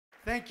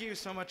Thank you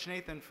so much,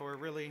 Nathan, for a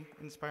really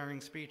inspiring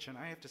speech. And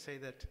I have to say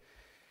that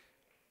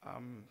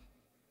I'm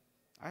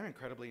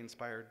incredibly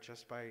inspired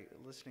just by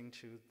listening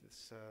to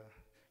this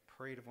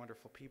parade of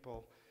wonderful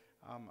people.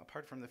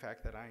 Apart from the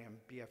fact that I am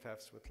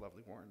BFFs with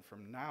Lovely Warren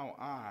from now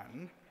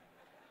on,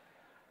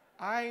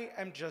 I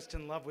am just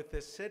in love with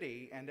this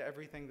city and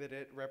everything that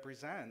it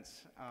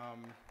represents.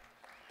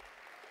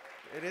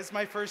 It is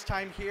my first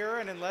time here,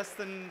 and in less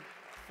than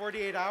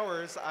 48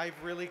 hours, I've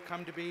really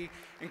come to be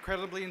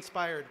incredibly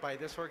inspired by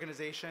this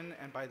organization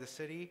and by the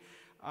city.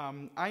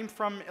 I'm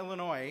from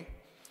Illinois,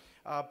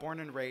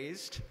 born and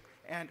raised,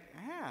 and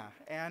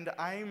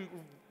I'm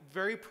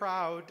very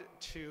proud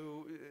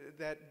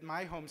that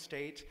my home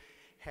state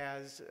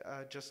has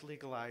just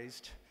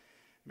legalized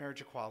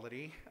marriage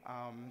equality.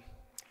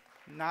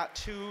 Not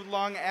too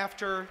long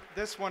after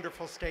this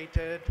wonderful state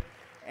did,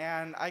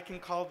 and I can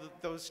call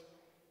this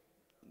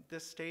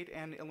state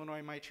and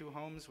Illinois my two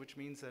homes, which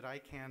means that I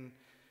can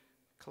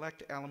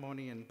collect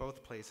alimony in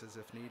both places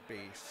if need be.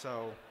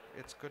 So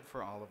it's good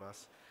for all of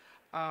us.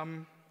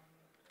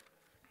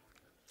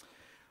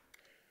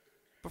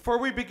 Before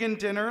we begin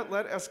dinner,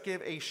 let us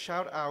give a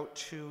shout out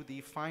to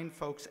the fine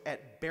folks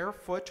at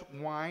Barefoot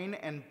Wine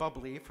and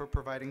Bubbly for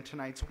providing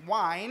tonight's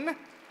wine.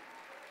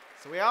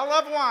 So we all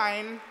love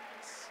wine.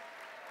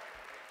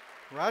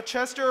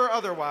 Rochester or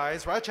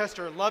otherwise,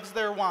 Rochester loves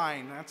their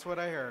wine. That's what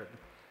I heard.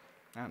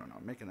 I don't know,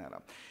 I'm making that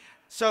up.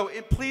 So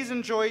please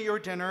enjoy your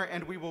dinner,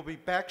 and we will be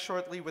back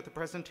shortly with the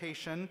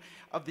presentation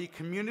of the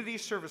Community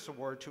Service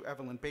Award to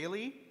Evelyn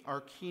Bailey,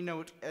 our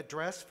keynote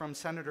address from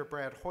Senator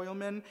Brad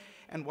Hoylman,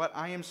 and what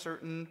I am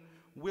certain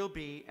will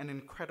be an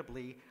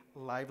incredibly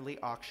lively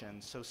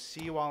auction. So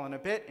see you all in a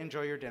bit.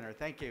 Enjoy your dinner.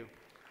 Thank you.